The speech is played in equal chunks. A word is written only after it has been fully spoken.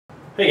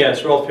Hey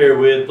guys, Rolf here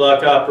with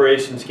Block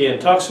Operations again.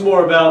 Talk some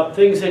more about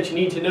things that you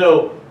need to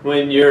know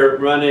when you're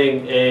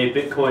running a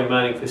Bitcoin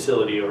mining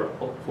facility or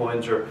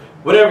altcoins or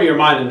whatever you're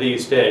mining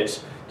these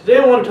days. Today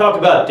I want to talk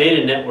about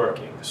data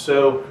networking.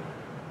 So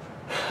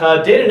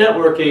data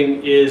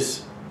networking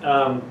is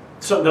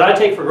something that I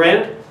take for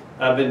granted.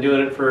 I've been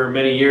doing it for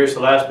many years.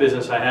 The last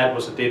business I had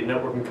was a data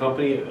networking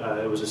company.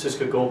 It was a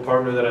Cisco Gold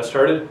partner that I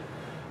started.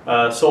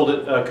 Sold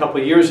it a couple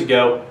of years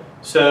ago.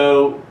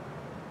 So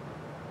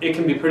it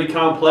can be pretty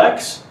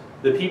complex.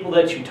 The people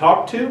that you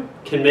talk to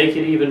can make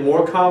it even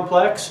more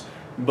complex,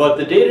 but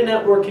the data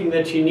networking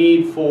that you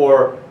need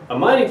for a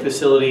mining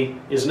facility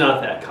is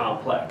not that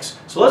complex.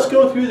 So let's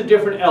go through the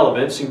different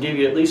elements and give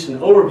you at least an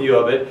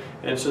overview of it,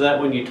 and so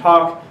that when you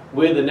talk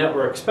with a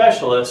network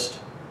specialist,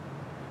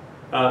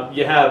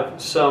 you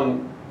have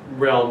some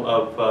realm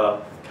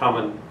of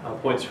common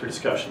points for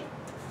discussion.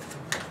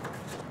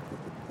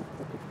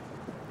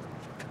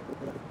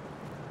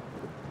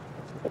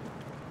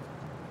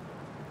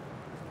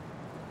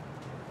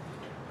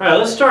 Alright,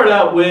 let's start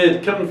out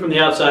with coming from the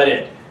outside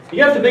in. You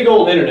got the big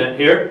old internet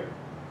here,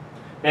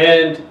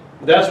 and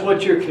that's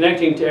what you're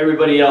connecting to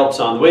everybody else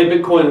on. The way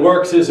Bitcoin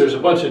works is there's a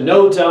bunch of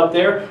nodes out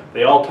there,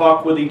 they all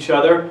talk with each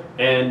other,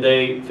 and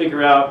they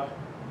figure out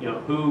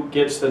who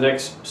gets the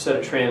next set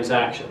of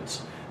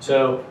transactions.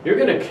 So you're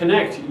going to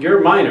connect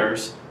your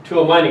miners to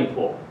a mining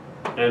pool.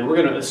 And we're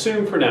going to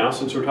assume for now,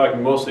 since we're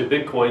talking mostly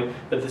Bitcoin,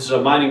 that this is a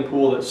mining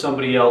pool that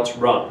somebody else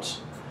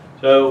runs.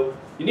 So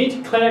you need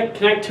to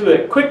connect to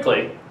it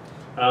quickly.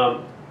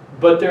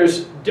 But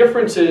there's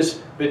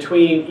differences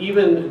between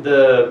even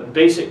the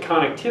basic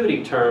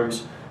connectivity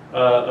terms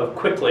of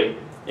quickly,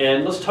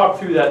 and let's talk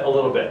through that a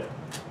little bit.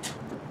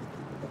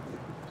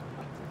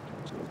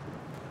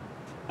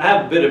 I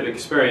have a bit of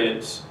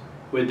experience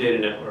with data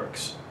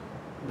networks.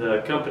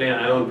 The company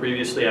I owned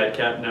previously,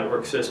 ICAP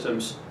Network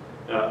Systems,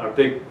 our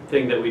big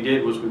thing that we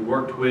did was we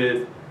worked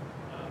with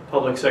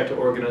public sector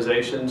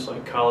organizations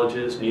like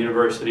colleges and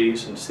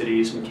universities and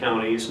cities and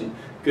counties and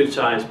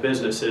good-sized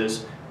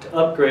businesses to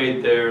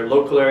upgrade their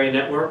local area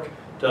network,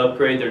 to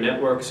upgrade their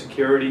network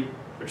security,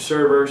 their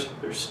servers,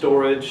 their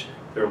storage,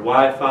 their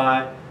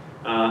Wi-Fi,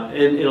 and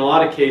in a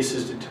lot of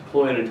cases to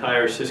deploy an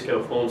entire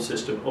Cisco phone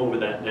system over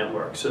that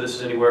network. So this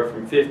is anywhere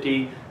from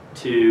 50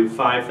 to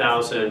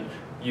 5,000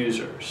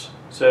 users.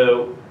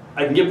 So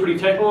I can get pretty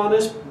technical on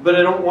this, but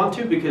I don't want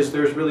to because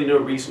there's really no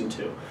reason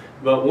to.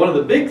 But one of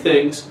the big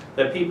things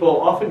that people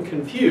often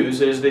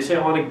confuse is they say,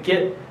 I want to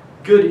get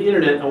good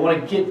internet, I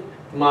want to get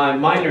my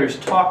miners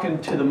talking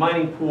to the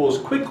mining pools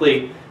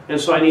quickly, and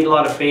so I need a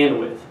lot of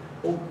bandwidth.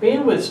 Well,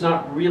 bandwidth's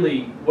not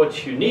really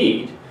what you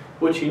need.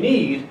 What you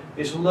need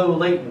is low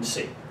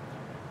latency.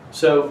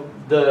 So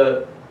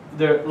the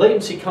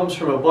latency comes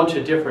from a bunch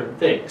of different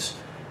things.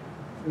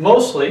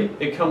 Mostly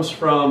it comes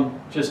from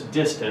just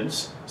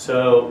distance,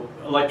 so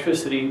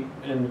electricity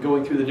and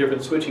going through the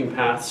different switching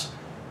paths.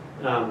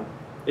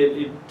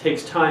 It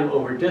takes time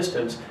over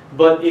distance,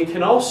 but it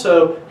can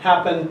also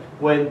happen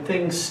when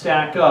things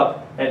stack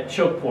up at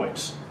choke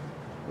points.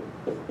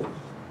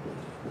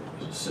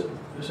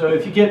 So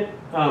if you get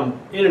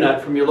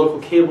internet from your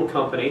local cable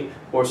company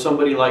or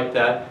somebody like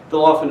that,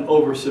 they'll often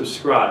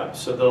oversubscribe.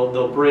 So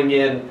they'll bring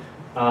in,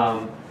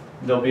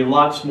 there'll be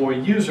lots more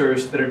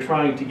users that are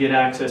trying to get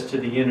access to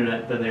the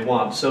internet than they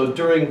want. So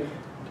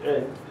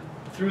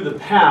through the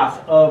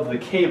path of the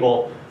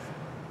cable,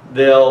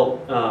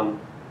 there'll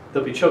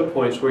be choke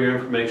points where your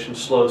information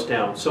slows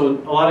down. So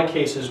in a lot of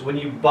cases, when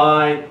you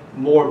buy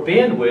more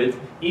bandwidth,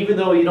 even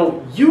though you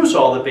don't use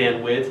all the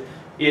bandwidth,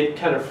 it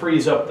kind of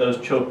frees up those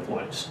choke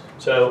points.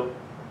 So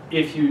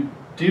if you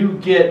do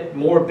get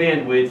more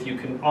bandwidth, you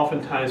can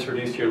oftentimes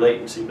reduce your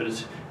latency, but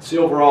it's the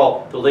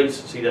overall the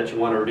latency that you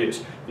want to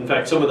reduce. In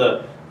fact, some of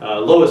the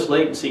lowest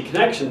latency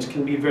connections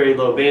can be very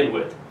low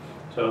bandwidth.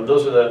 So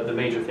those are the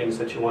major things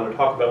that you want to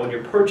talk about when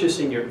you're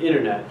purchasing your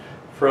internet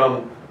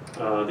from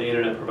the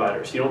internet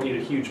providers. You don't need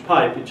a huge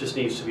pipe, it just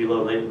needs to be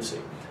low latency.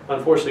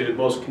 Unfortunately, with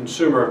most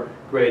consumer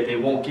grade, they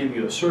won't give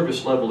you a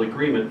service level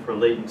agreement for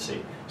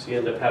latency, so you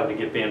end up having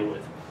to get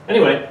bandwidth.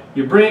 Anyway,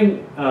 you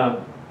bring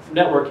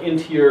network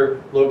into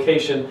your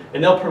location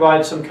and they'll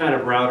provide some kind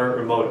of router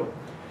or modem.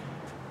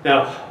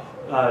 Now,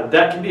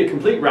 that can be a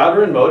complete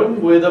router and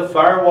modem with a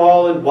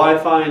firewall and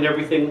Wi-Fi and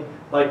everything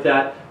like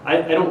that.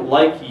 I don't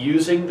like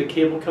using the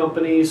cable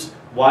company's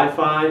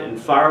Wi-Fi and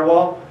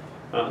firewall.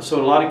 So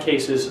in a lot of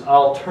cases,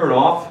 I'll turn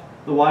off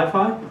the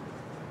Wi-Fi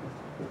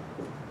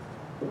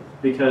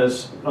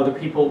because other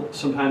people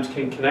sometimes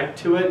can connect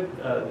to it,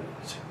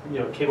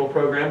 cable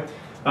program,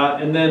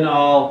 and then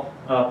I'll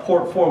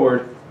port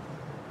forward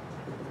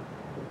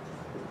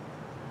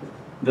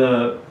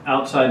the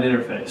outside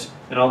interface.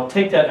 And I'll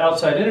take that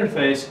outside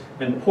interface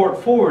and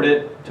port forward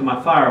it to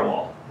my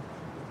firewall.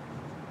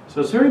 So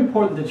it's very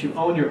important that you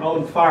own your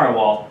own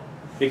firewall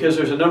because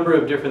there's a number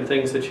of different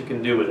things that you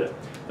can do with it.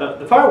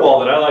 The firewall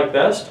that I like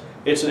best,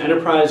 it's an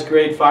enterprise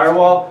grade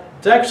firewall.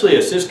 It's actually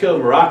a Cisco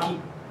Meraki.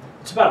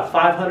 It's about a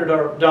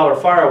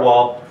 $500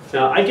 firewall.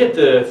 Now I get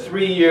the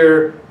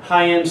 3-year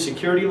high-end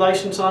security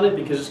license on it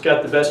because it's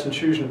got the best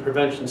intrusion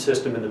prevention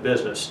system in the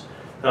business.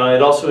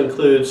 It also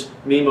includes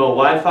MIMO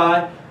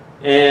Wi-Fi,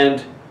 and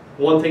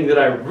one thing that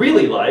I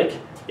really like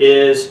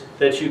is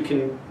that you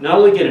can not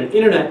only get an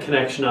internet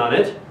connection on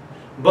it,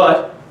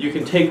 but you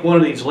can take one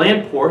of these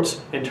LAN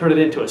ports and turn it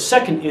into a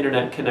second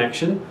internet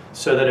connection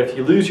so that if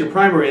you lose your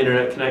primary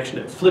internet connection,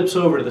 it flips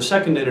over to the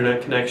second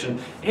internet connection,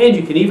 and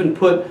you can even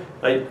put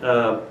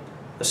a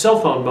cell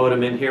phone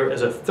modem in here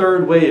as a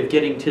third way of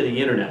getting to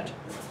the internet.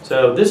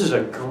 So this is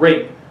a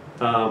great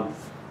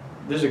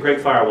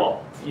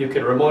firewall. You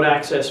can remote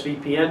access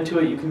VPN to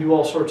it. You can do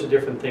all sorts of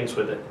different things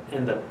with it.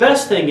 And the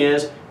best thing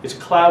is it's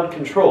cloud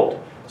controlled.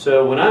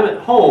 So when I'm at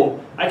home,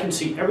 I can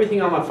see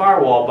everything on my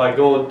firewall by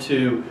going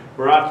to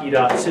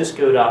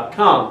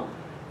meraki.cisco.com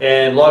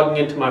and logging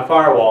into my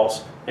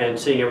firewalls and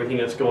seeing everything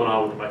that's going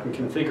on with them. I can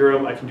configure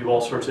them. I can do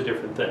all sorts of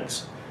different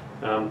things.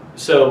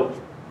 So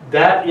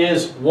that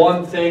is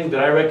one thing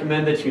that I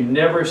recommend that you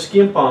never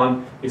skimp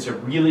on. Is a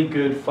really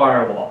good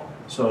firewall.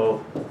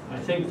 So I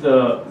think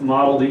the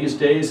model these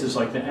days is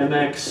like the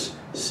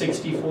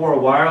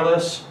MX64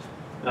 wireless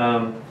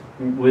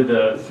with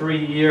a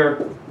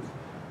 3-year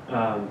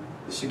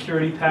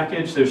security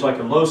package. There's like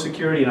a low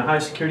security and a high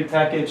security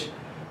package.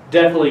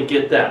 Definitely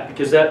get that,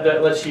 because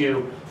that lets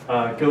you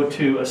go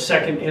to a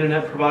second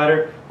internet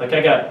provider. Like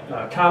I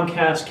got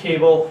Comcast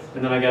cable,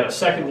 and then I got a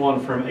second one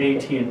from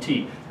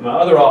AT&T. In my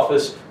other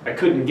office, I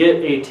couldn't get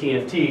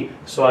AT&T,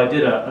 so I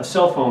did a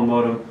cell phone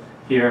modem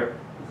here,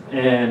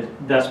 and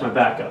that's my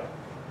backup.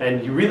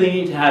 And you really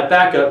need to have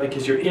backup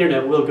because your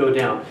internet will go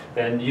down,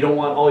 and you don't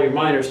want all your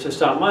miners to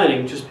stop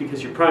mining just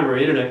because your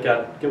primary internet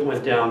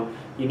went down.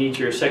 You need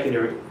your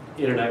secondary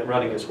internet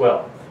running as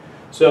well.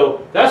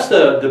 So that's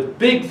the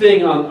big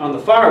thing on the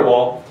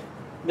firewall.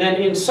 Then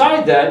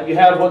inside that you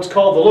have what's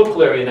called the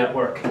local area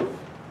network,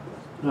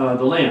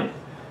 the LAN.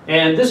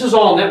 And this is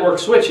all network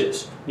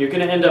switches. You're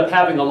going to end up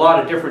having a lot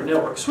of different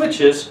network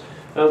switches.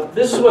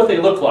 This is what they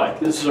look like.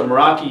 This is a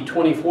Meraki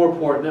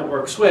 24-port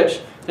network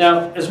switch.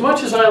 Now, as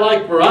much as I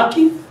like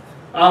Meraki,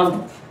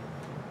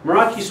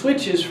 Meraki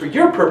switches for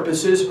your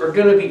purposes are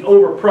going to be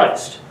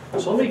overpriced.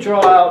 So let me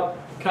draw out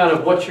kind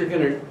of what you're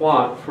going to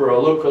want for a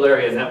local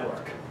area network.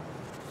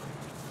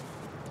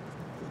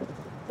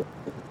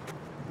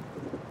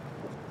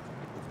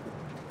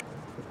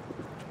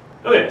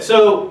 Okay,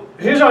 so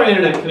here's our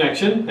internet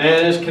connection,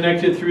 and it's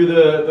connected through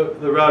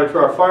the router to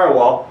our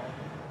firewall.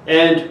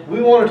 And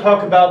we want to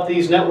talk about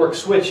these network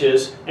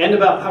switches and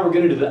about how we're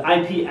going to do the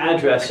IP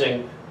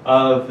addressing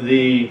of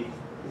the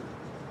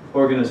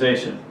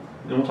organization.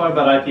 And we'll talk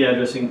about IP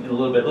addressing in a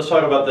little bit. Let's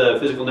talk about the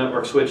physical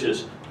network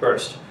switches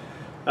first.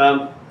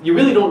 You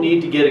really don't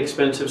need to get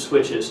expensive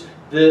switches.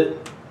 The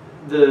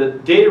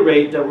data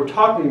rate that we're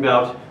talking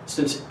about,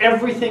 since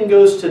everything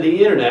goes to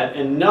the internet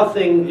and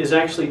nothing is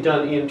actually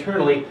done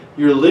internally,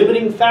 your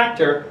limiting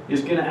factor is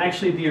going to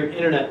actually be your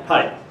internet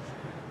pipe.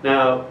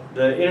 Now,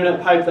 the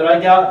internet pipe that I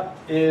got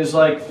is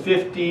like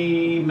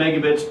 50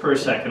 megabits per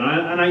second,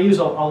 and I use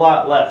a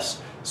lot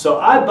less. So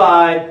I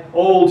buy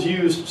old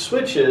used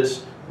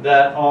switches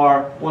that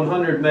are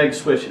 100 meg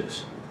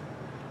switches,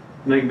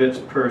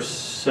 megabits per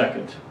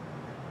second.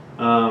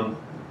 I'm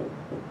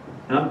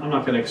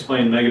not going to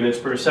explain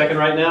megabits per second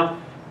right now,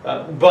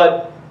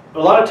 but a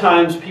lot of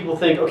times people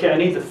think, okay, I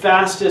need the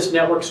fastest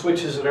network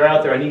switches that are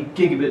out there. I need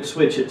gigabit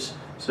switches.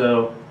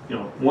 So,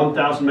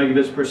 1,000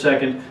 megabits per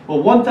second.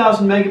 Well,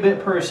 1,000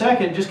 megabit per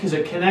second, just because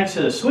it connects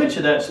to the switch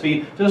at that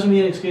speed, doesn't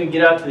mean it's going to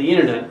get out to the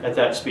internet at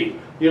that speed.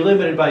 You're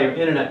limited by your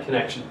internet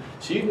connection.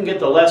 So you can get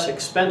the less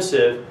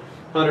expensive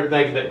 100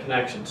 megabit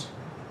connections.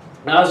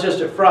 Now, I was just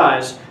at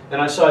Fry's,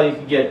 and I saw you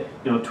could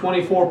get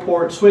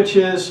 24-port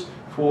switches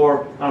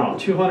for, I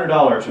don't know,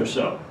 $200 or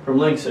so from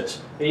Linksys.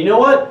 And you know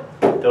what?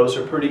 Those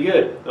are pretty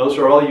good. Those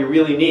are all you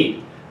really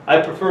need.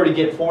 I prefer to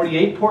get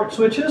 48-port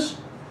switches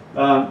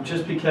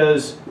just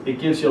because it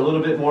gives you a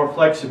little bit more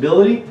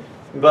flexibility,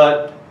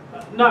 but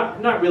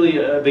not really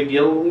a big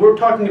deal. When we're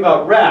talking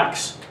about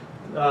racks,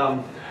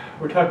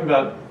 we're talking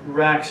about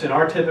racks in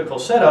our typical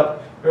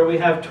setup where we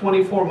have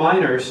 24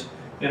 miners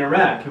in a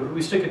rack. If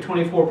we stick a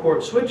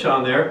 24-port switch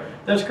on there,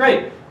 that's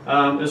great.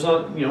 As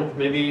long,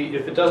 maybe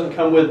if it doesn't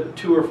come with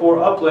 2 or 4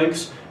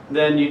 uplinks,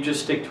 then you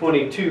just stick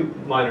 22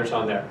 miners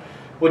on there.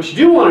 What you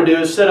do want to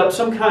do is set up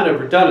some kind of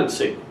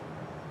redundancy.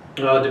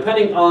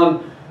 Depending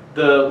on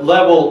the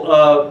level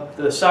of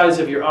the size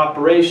of your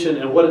operation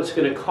and what it's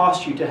going to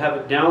cost you to have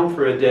it down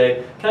for a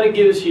day, kind of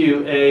gives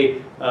you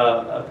a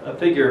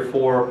figure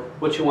for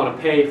what you want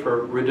to pay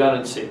for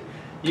redundancy.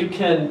 You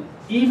can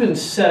even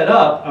set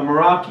up a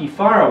Meraki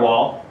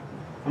firewall.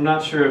 I'm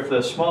not sure if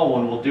the small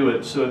one will do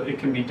it, so it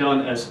can be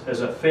done as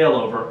a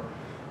failover.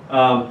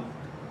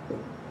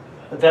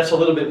 That's a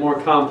little bit more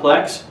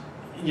complex.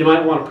 You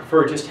might want to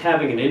prefer just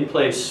having an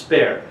in-place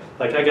spare.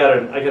 Like I got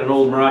an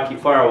old Meraki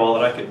firewall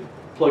that I could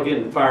plug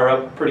in and fire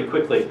up pretty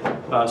quickly,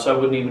 so I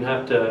wouldn't even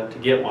have to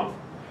get one.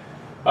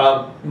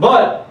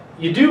 But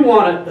you do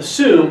want to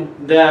assume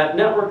that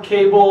network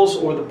cables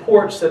or the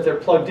ports that they're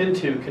plugged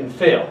into can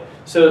fail.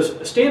 So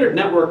a standard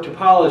network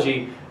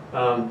topology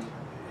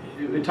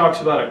it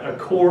talks about a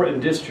core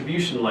and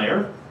distribution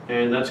layer,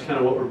 and that's kind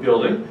of what we're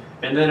building,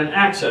 and then an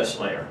access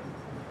layer.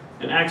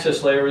 An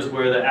access layer is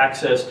where the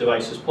access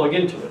devices plug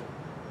into it.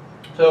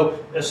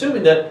 So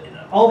assuming that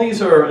all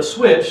these are a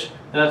switch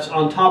that's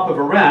on top of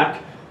a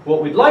rack,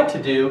 what we'd like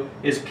to do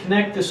is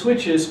connect the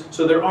switches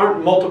so there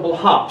aren't multiple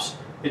hops.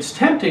 It's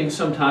tempting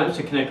sometimes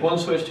to connect one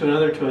switch to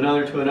another, to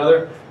another, to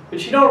another,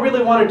 but you don't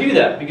really want to do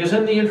that because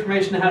then the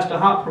information has to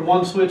hop from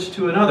one switch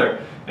to another.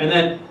 And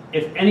then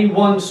if any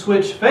one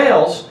switch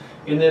fails,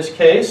 in this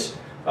case,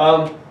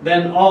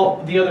 then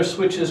all the other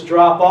switches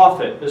drop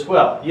off it as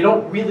well. You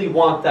don't really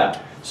want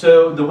that.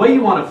 So the way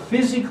you want to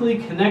physically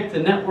connect the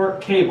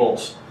network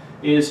cables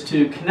is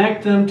to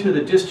connect them to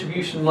the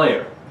distribution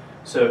layer.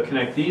 So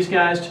connect these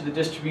guys to the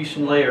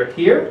distribution layer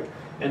here,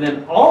 and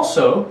then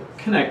also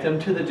connect them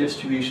to the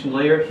distribution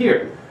layer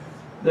here.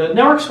 The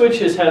network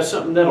switches have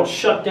something that'll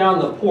shut down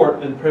the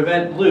port and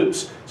prevent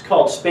loops. It's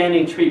called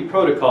spanning tree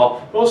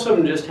protocol. Most of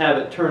them just have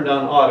it turned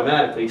on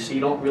automatically, so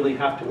you don't really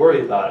have to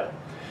worry about it.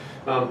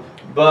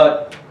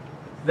 But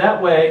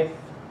that way,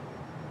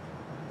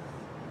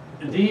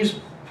 these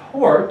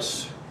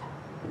ports,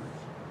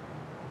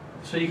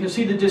 so you can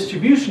see the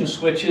distribution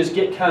switches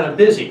get kind of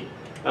busy.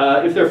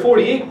 If they're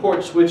 48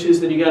 port switches,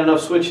 then you got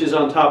enough switches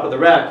on top of the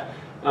rack.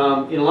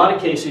 In a lot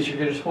of cases, you're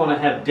going to just want to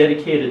have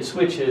dedicated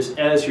switches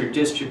as your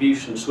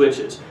distribution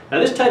switches. Now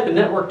this type of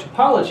network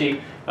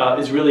topology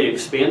is really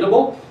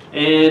expandable,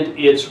 and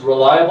it's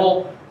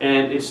reliable,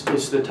 and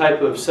it's the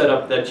type of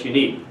setup that you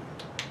need.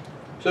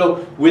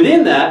 So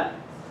within that,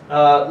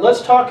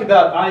 let's talk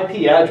about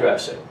IP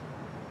addressing.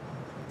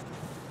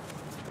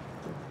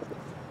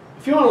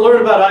 If you want to learn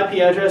about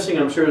IP addressing,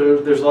 I'm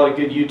sure there's a lot of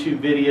good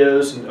YouTube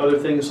videos and other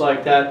things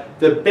like that.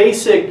 The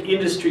basic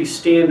industry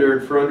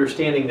standard for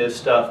understanding this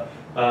stuff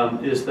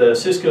is the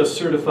Cisco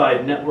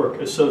Certified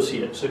Network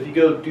Associate. So if you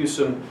go do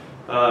some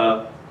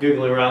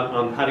Googling around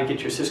on how to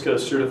get your Cisco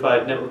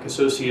Certified Network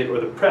Associate or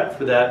the prep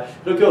for that,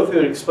 it'll go through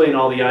and explain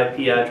all the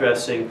IP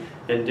addressing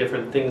and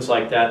different things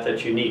like that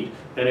that you need.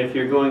 And if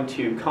you're going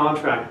to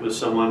contract with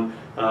someone,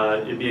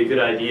 it'd be a good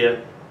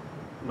idea,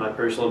 my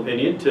personal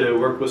opinion, to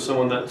work with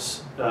someone that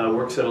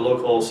works at a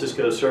local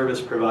Cisco service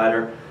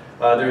provider.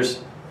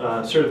 There's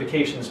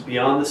certifications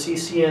beyond the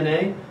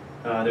CCNA.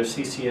 There's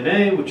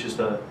CCNA, which is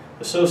the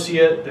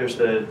associate, there's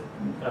the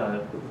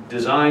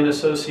design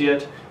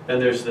associate, and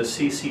there's the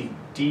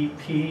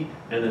CCDP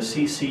and the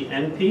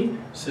CCNP,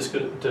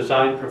 Cisco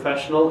Design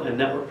Professional and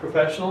Network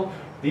Professional.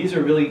 These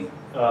are really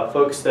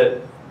folks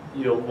that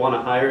you'll want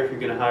to hire if you're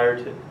going to hire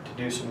to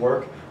do some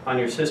work on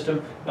your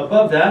system.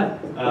 Above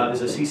that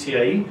is a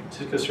CCIE,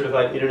 Cisco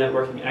Certified Internet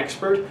Working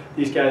Expert.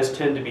 These guys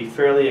tend to be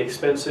fairly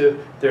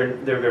expensive. They're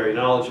very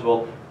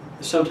knowledgeable.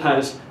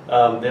 Sometimes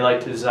they like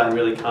to design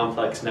really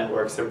complex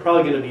networks. They're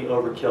probably going to be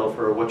overkill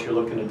for what you're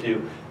looking to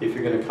do if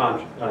you're going to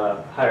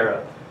hire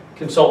a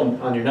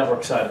consultant on your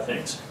network side of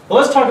things. Well,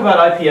 let's talk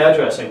about IP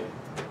addressing.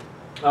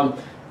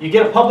 You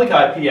get a public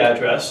IP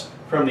address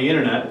from the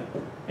internet,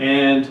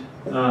 and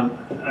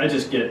I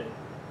just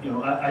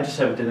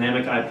have a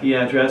dynamic IP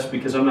address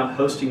because I'm not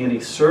hosting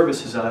any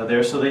services out of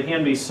there, so they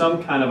hand me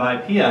some kind of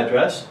IP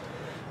address.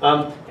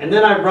 And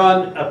then I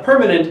run a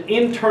permanent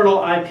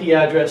internal IP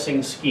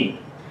addressing scheme.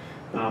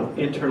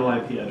 Internal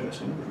IP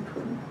addressing.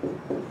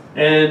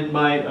 And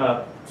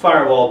my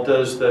firewall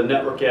does the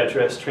network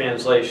address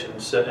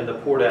translations and the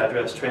port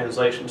address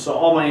translation. So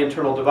all my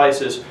internal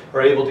devices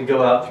are able to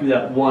go out through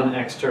that one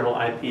external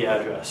IP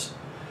address.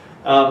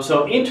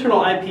 So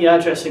internal IP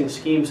addressing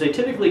schemes, they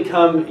typically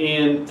come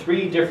in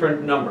 3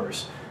 different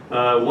numbers.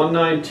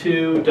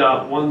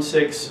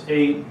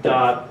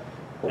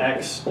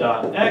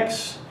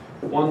 192.168.x.x,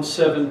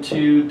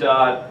 172.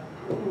 I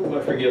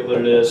forget what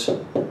it is,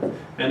 and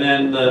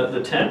then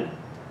the 10.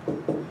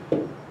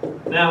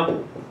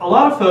 Now, a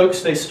lot of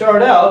folks, they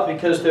start out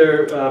because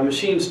their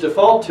machines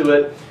default to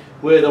it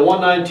with a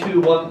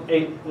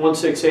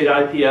 192.168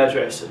 IP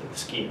addressing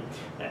scheme.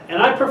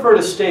 And I prefer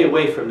to stay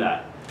away from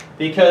that,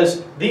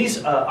 because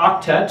these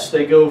octets,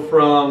 they go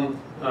from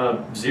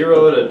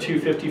 0 to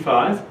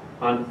 255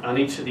 on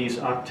each of these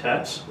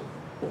octets.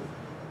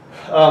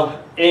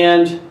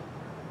 And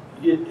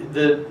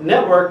the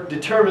network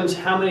determines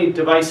how many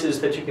devices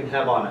that you can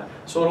have on it.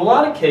 So in a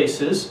lot of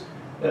cases,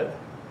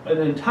 an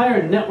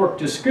entire network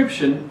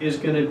description is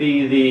going to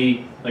be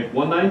the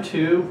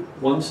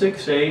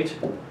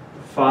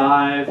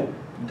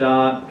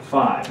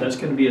 192.168.5.5. That's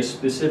going to be a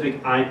specific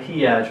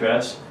IP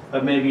address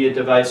of maybe a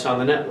device on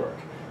the network.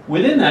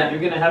 Within that,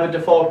 you're going to have a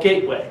default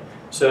gateway.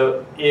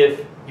 So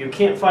if you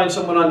can't find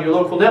someone on your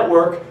local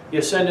network,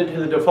 you send it to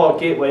the default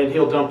gateway and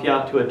he'll dump you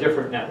out to a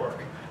different network.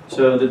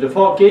 So the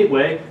default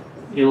gateway,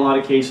 in a lot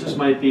of cases,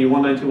 might be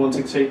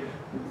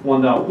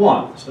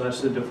 192.168.1.1. So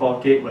that's the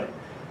default gateway.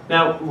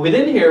 Now,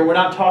 within here, we're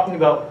not talking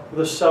about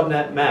the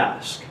subnet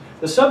mask.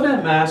 The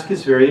subnet mask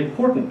is very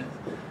important.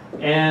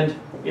 And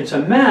it's a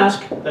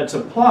mask that's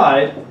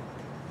applied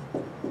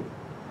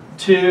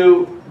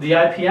to the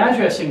IP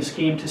addressing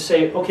scheme to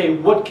say, okay,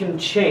 what can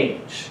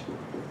change?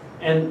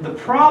 And the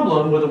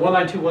problem with the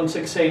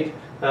 192.168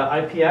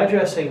 IP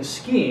addressing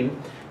scheme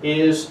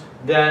is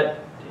that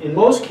in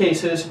most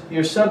cases,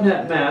 your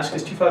subnet mask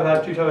is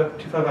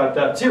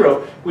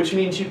 255.255.0, which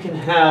means you can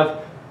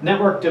have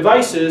network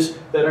devices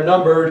that are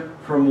numbered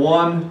from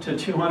 1 to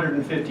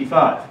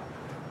 255.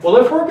 Well,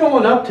 if we're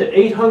going up to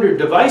 800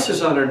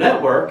 devices on our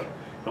network,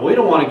 and we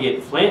don't want to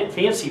get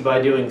fancy by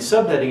doing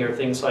subnetting or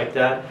things like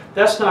that,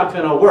 that's not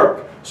going to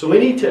work. So we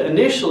need to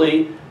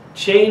initially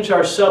change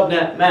our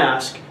subnet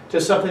mask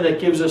to something that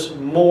gives us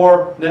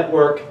more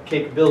network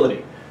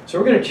capability. So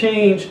we're going to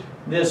change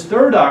this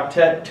third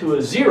octet to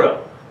a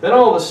 0. Then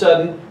all of a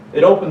sudden,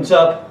 it opens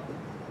up.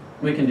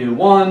 We can do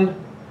 1.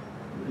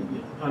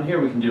 On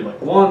here we can do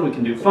like 1, we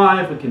can do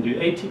 5, we can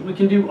do 18. We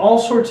can do all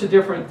sorts of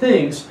different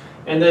things,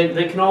 and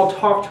they can all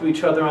talk to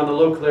each other on the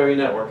local area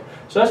network.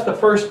 So that's the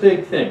first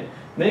big thing.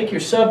 Make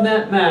your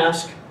subnet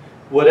mask,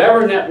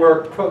 whatever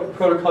network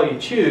protocol you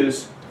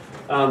choose,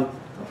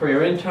 for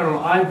your internal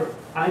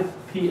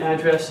IP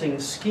addressing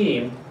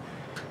scheme,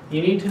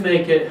 you need to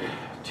make it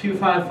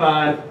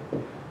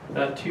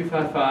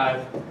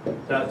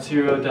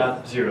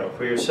 255.255.0.0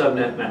 for your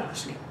subnet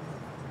mask.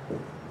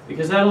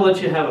 Because that'll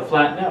let you have a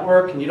flat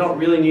network, and you don't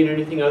really need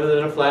anything other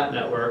than a flat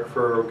network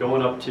for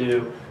going up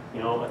to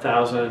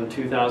 1,000,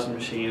 2,000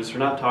 machines. They're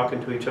not talking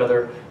to each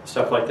other,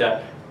 stuff like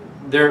that.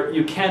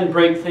 You can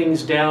break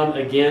things down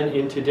again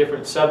into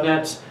different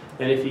subnets,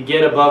 and if you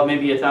get above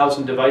maybe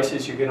 1,000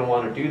 devices, you're going to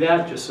want to do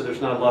that, just so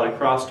there's not a lot of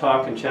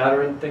crosstalk and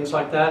chatter and things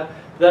like that.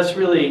 But that's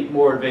really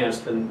more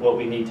advanced than what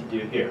we need to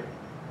do here.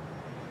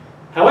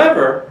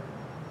 However,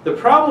 the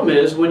problem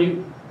is when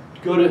you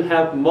go to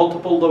have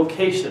multiple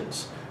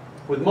locations.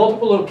 With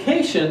multiple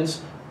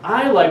locations,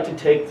 I like to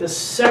take the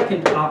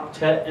second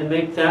octet and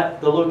make that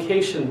the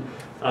location,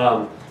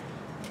 the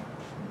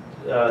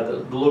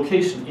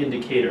location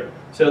indicator.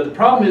 So the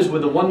problem is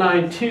with the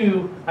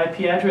 192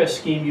 IP address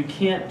scheme, you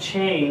can't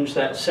change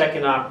that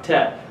second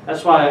octet.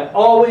 That's why I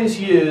always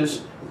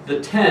use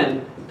the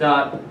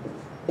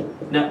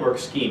 10.network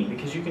scheme,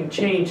 because you can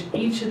change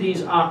each of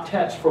these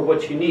octets for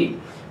what you need.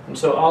 And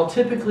so I'll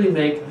typically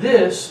make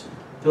this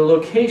the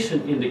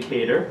location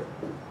indicator,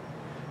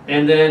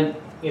 and then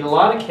in a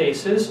lot of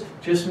cases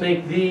just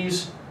make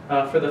these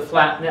for the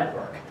flat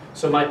network.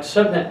 So my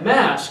subnet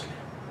mask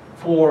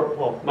for,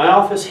 well, my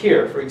office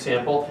here, for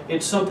example,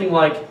 it's something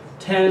like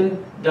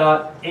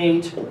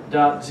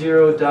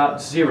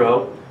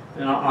 10.8.0.0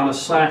 on a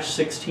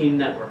 /16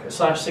 network. A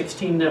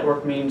 /16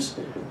 network means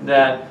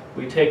that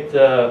we take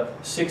the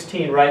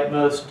 16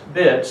 rightmost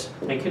bits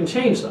and can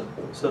change them.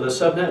 So the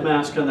subnet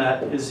mask on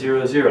that is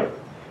 00.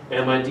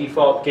 And my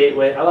default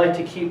gateway, I like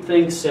to keep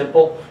things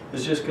simple,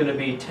 is just going to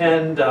be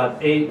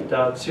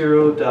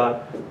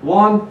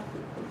 10.8.0.1.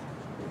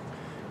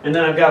 And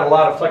then I've got a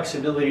lot of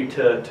flexibility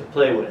to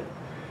play with.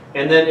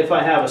 And then if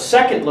I have a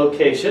second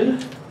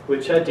location,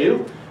 which I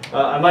do,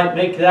 I might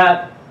make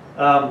that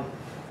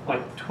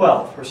like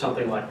 12 or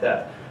something like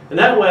that. And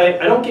that way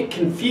I don't get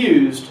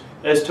confused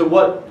as to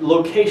what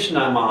location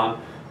I'm on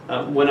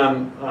when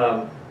I'm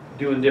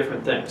doing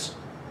different things.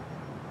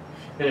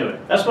 Anyway,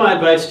 that's my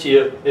advice to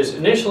you, is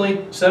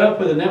initially set up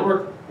with a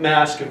network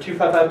mask of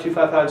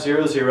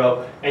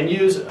 255.255.0.0 and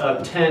use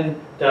a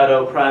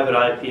 10.0 private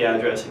IP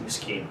addressing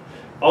scheme.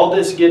 All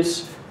this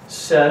gets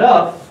set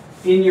up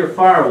in your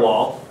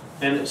firewall,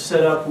 and it's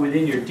set up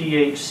within your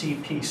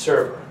DHCP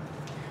server.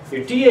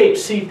 Your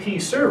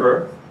DHCP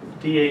server,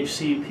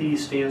 DHCP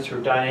stands for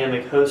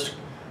Dynamic Host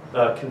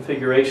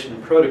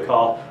Configuration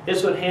Protocol,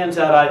 is what hands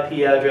out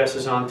IP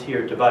addresses onto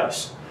your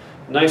device.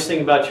 The nice thing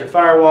about your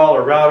firewall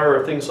or router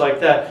or things like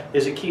that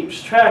is it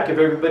keeps track of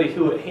everybody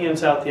who it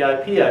hands out the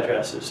IP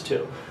addresses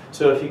to.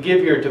 So if you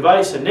give your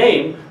device a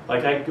name,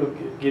 like I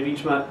give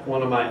each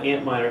one of my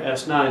Antminer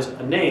S9s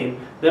a name,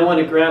 then when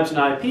it grabs an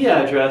IP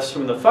address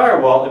from the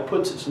firewall, it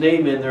puts its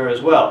name in there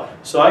as well.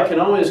 So I can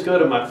always go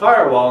to my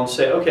firewall and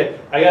say, okay,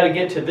 I got to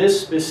get to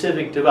this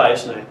specific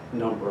device, and I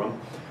number them.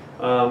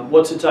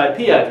 What's its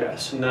IP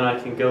address? And then I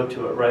can go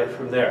to it right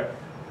from there.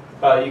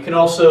 You can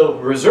also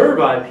reserve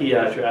IP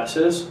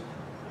addresses.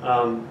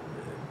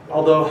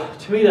 Although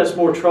to me that's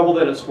more trouble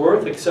than it's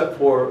worth, except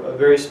for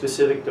very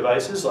specific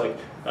devices like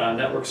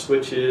network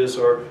switches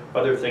or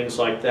other things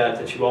like that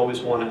that you always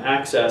want to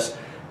access.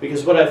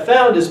 Because what I've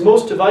found is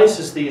most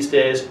devices these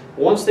days,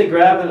 once they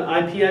grab an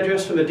IP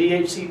address from the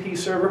DHCP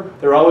server,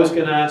 they're always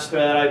going to ask for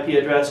that IP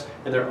address,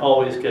 and they're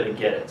always going to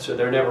get it. So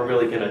they're never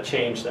really going to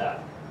change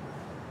that.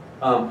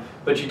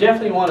 But you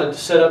definitely want to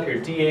set up your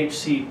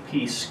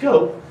DHCP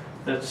scope.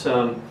 That's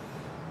well,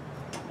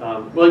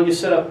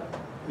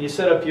 you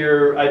set up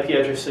your IP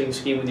addressing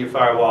scheme with your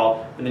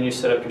firewall, and then you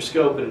set up your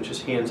scope, and it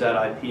just hands out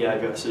IP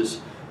addresses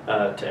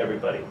to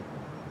everybody.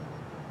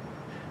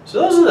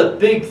 So those are the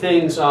big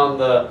things on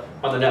the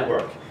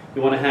network.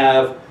 You want to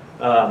have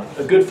a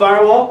good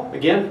firewall,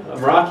 again, a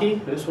Meraki.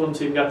 This one's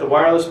even got the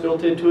wireless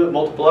built into it,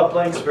 multiple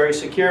uplinks, very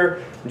secure,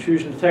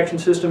 intrusion detection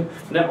system,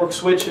 network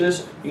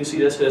switches. You can see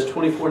this has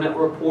 24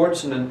 network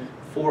ports and then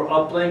 4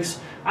 uplinks.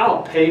 I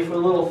don't pay for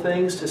little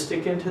things to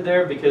stick into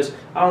there because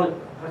I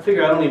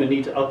figure I don't even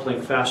need to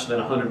uplink faster than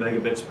 100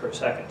 megabits per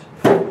second.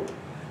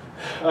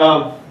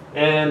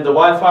 and the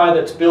Wi-Fi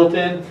that's built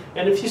in.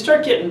 And if you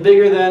start getting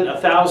bigger than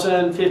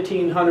 1,000,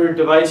 1,500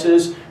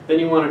 devices, then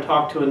you want to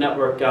talk to a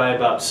network guy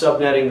about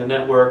subnetting the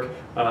network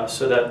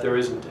so that there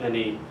isn't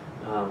any,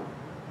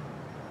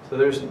 so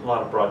there isn't a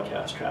lot of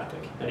broadcast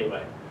traffic.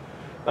 Anyway,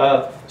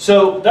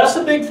 so that's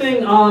the big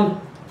thing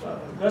on.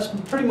 That's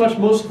pretty much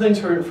most of the things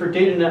for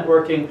data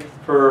networking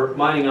for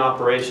mining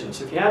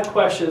operations. If you have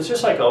questions,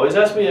 just like always,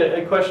 ask me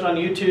a question on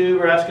YouTube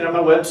or ask it on my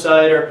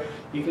website, or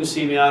you can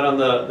see me out on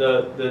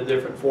the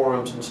different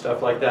forums and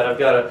stuff like that. I've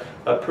got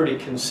a pretty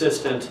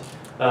consistent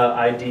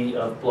ID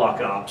of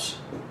block ops.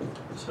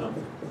 So,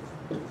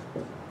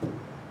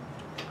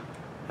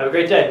 have a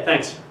great day.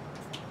 Thanks.